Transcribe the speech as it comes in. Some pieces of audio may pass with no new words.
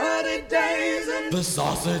days in the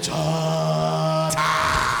Sausage Hut.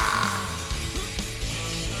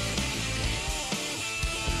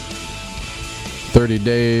 30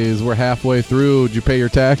 days. We're halfway through. Did you pay your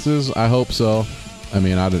taxes? I hope so. I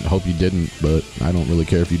mean, I didn't hope you didn't, but I don't really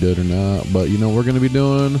care if you did or not. But you know what we're going to be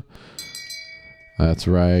doing? That's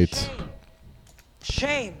right.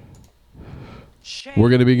 Shame. We're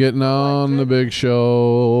going to be getting on the big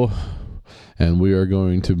show, and we are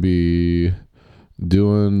going to be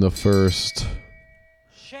doing the first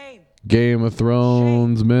Game of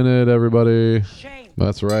Thrones minute, everybody.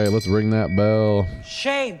 That's right. Let's ring that bell.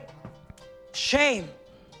 Shame. Shame.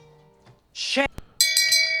 Shame.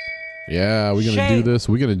 Yeah, we're going to do this.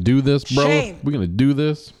 We're going to do this, bro. Shame. We're going to do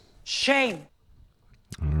this. Shame.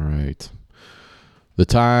 All right. The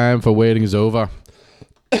time for waiting is over.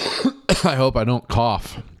 I hope I don't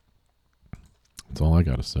cough. That's all I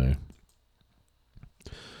got to say.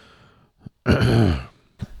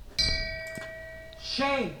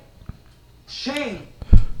 Shame. Shame.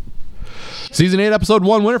 Season 8, Episode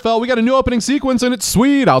 1, Winterfell. We got a new opening sequence, and it's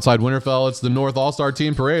sweet. Outside Winterfell, it's the North All-Star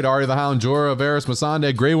Team Parade. Arya the Hound, Jorah, Varys,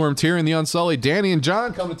 Missandei, Grey Worm, Tyrion the Unsullied, Dany and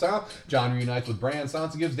Jon come to town. Jon reunites with Bran.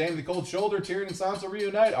 Sansa gives Dany the cold shoulder. Tyrion and Sansa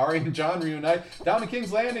reunite. Arya and Jon reunite. Down to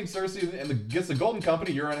King's Landing, Cersei gets the Golden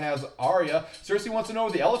Company. Euron has Arya. Cersei wants to know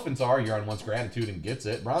where the elephants are. Euron wants gratitude and gets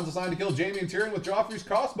it. Bron's assigned to kill Jaime and Tyrion with Joffrey's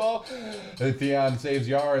crossbow. Theon saves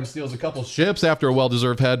Yara and steals a couple ships after a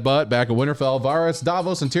well-deserved headbutt. Back at Winterfell, Varys,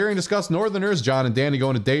 Davos, and Tyrion discuss Northerners. Jon and Dany go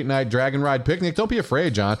on a date night, dragon ride picnic. Don't be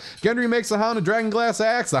afraid, Jon. Gendry makes the Hound a dragon glass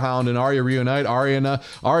axe. The Hound and Arya reunite. Arya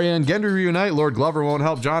and Gendry reunite. Lord Glover won't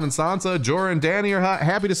help Jon and Sansa. Jorah and Dany are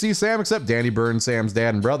happy to see Sam, except Dany burns Sam's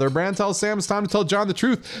dad and brother. Bran tells Sam it's time to tell Jon the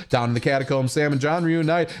truth. Down in the catacombs, Sam and Jon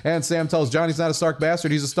reunite, and Sam tells Jon he's not a Stark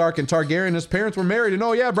bastard, he's a Stark and Targaryen. His parents were married, and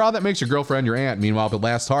oh yeah, bro, that makes your girlfriend your aunt. Meanwhile, at the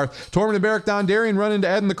last hearth, Tormund and Beric Dondarrion run into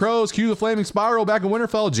Ed and the Crows. Cue the flaming spiral. Back in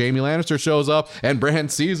Winterfell, Jaime Lannister shows up, and Bran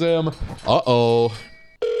sees him. Uh-oh.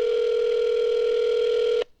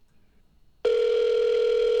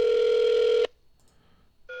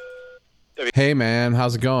 Hey man,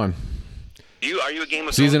 how's it going? Are you a Game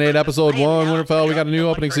of Thrones? Season 8, Episode 1, Winterfell. We got a new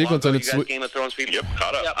opening sequence, and it's Game of Thrones people. Yep,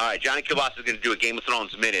 caught up. All right, Johnny Kilbasa is going to do a Game of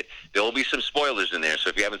Thrones minute. There will be some spoilers in there, so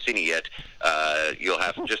if you haven't seen it yet, you'll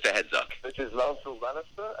have just a heads up. This is Lancel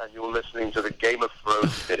Lannister, and you're listening to the Game of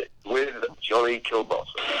Thrones minute with Johnny Kilbasa.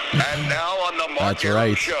 And now on the Mark That's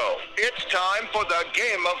right. Show, it's time for the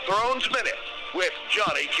Game of Thrones minute with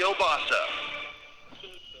Johnny Kilbasa.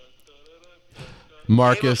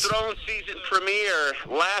 Marcus. Game of Thrones season premiere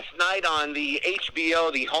last night on the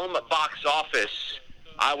HBO, the home box office.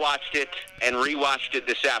 I watched it and rewatched it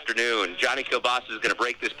this afternoon. Johnny Kilbasa is going to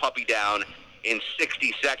break this puppy down in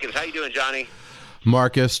 60 seconds. How you doing, Johnny?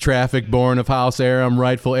 Marcus, traffic born of House Aram,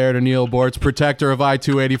 rightful heir to Neil Bortz, protector of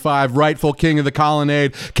I-285, rightful king of the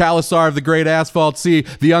colonnade, Khalasar of the great asphalt sea,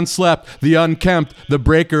 the unslept, the unkempt, the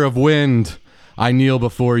breaker of wind. I kneel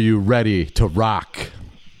before you, ready to rock.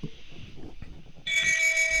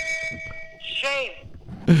 Shame.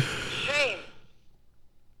 Shame.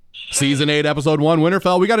 Season 8, Episode 1,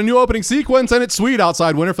 Winterfell. We got a new opening sequence, and it's sweet.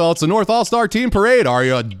 Outside Winterfell, it's the North All-Star Team Parade.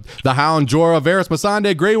 Arya, the Hound, Jorah, Varys,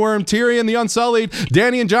 Missandei, Grey Worm, Tyrion, the Unsullied.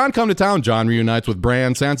 Dany and Jon come to town. Jon reunites with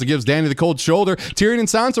Bran. Sansa gives Dany the cold shoulder. Tyrion and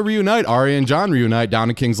Sansa reunite. Arya and Jon reunite down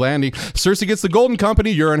in King's Landing. Cersei gets the Golden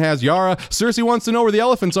Company. Euron has Yara. Cersei wants to know where the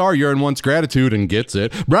elephants are. Euron wants gratitude and gets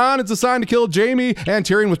it. Bronn is assigned to kill Jaime, and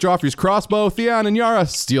Tyrion with Joffrey's crossbow. Theon and Yara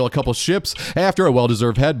steal a couple ships after a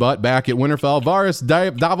well-deserved headbutt. Back at Winterfell, Varys,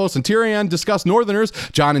 Davos, and Tyrion discuss Northerners.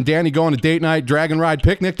 Jon and Dany go on a date night, dragon ride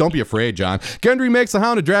picnic. Don't be afraid, Jon. Gendry makes the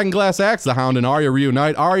Hound a dragon glass axe. The Hound and Arya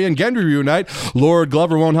reunite. Arya and Gendry reunite. Lord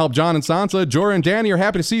Glover won't help Jon and Sansa. Jorah and Dany are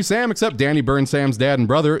happy to see Sam, except Dany burns Sam's dad and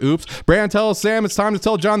brother. Oops. Bran tells Sam it's time to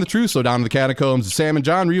tell Jon the truth, so down in the catacombs, Sam and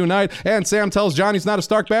Jon reunite, and Sam tells Jon he's not a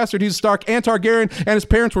Stark bastard, he's a Stark and Targaryen, and his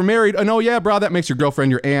parents were married. And oh yeah, bro, that makes your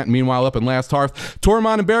girlfriend your aunt. Meanwhile, up in Last Hearth,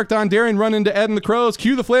 Tormund and Beric Dondarrion run into Ed and the Crows.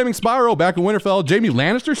 Cue the flaming spiral. Back in Winterfell, Jaime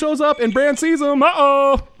Lannister shows up, and Bran sees him.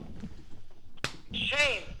 Uh-oh.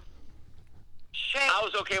 Shame. Shame. I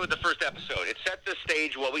was okay with the first episode. It set the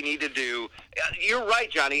stage, what we need to do. You're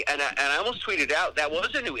right, Johnny, and I almost tweeted out that was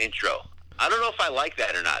a new intro. I don't know if I like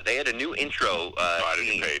that or not. They had a new intro. I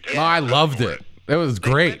didn't pay attention. Oh, I loved it. It was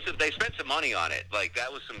great. They spent some money on it. Like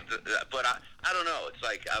that was some, but I don't know. It's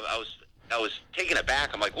like I was taken aback.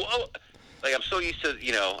 I'm like, whoa. Like I'm so used to,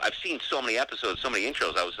 I've seen so many episodes, so many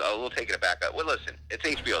intros. I was a little taken aback. Well, listen, it's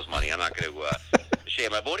HBO's money. I'm not going to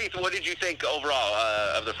shame it. But what did you think overall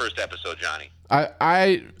of the first episode, Johnny?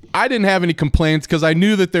 I didn't have any complaints because I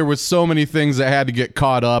knew that there was so many things that had to get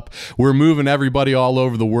caught up. We're moving everybody all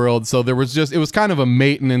over the world, so it was kind of a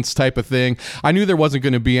maintenance type of thing. I knew there wasn't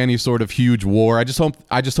going to be any sort of huge war. I just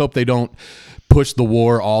hope they don't push the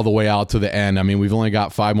war all the way out to the end. I mean, we've only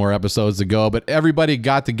got 5 more episodes to go, but everybody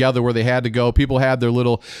got together where they had to go. People had their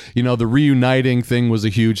little, the reuniting thing was a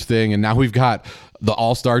huge thing, and now we've got the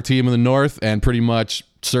all-star team in the north and pretty much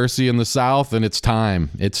Cersei in the south, and it's time.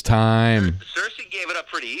 It's time. Cersei gave it up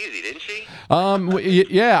pretty easy, didn't she?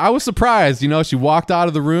 Yeah, I was surprised. She walked out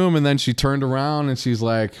of the room and then she turned around and she's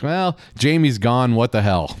like, well, Jaime's gone. What the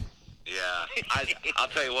hell? Yeah. I'll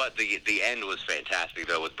tell you what, the end was fantastic,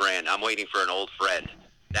 though, with Bran. I'm waiting for an old friend.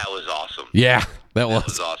 That was awesome. Yeah, that was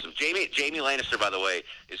was awesome. Jamie Lannister, by the way,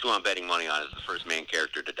 is who I'm betting money on as the first main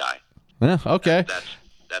character to die. Yeah, okay.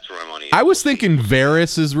 That's where my money is. I was thinking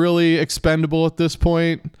Varys is really expendable at this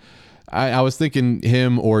point. I was thinking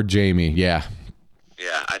him or Jaime. Yeah.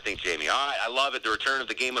 Yeah, I think Jaime. All right, I love it. The return of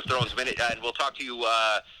the Game of Thrones minute. And we'll talk to you,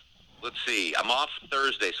 let's see. I'm off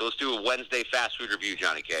Thursday, so let's do a Wednesday fast food review,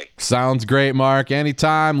 Johnny K. Sounds great, Mark.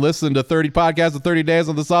 Anytime. Listen to 30 podcasts in 30 days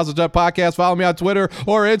on the Sausage Hut Podcast. Follow me on Twitter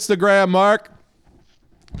or Instagram, Mark.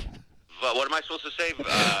 But what am I supposed to say?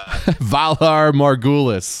 Valar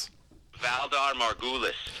Morghulis. Valdar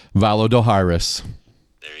Margulis. Valodoharis.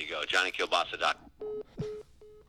 There you go. JohnnyKilbasa.com.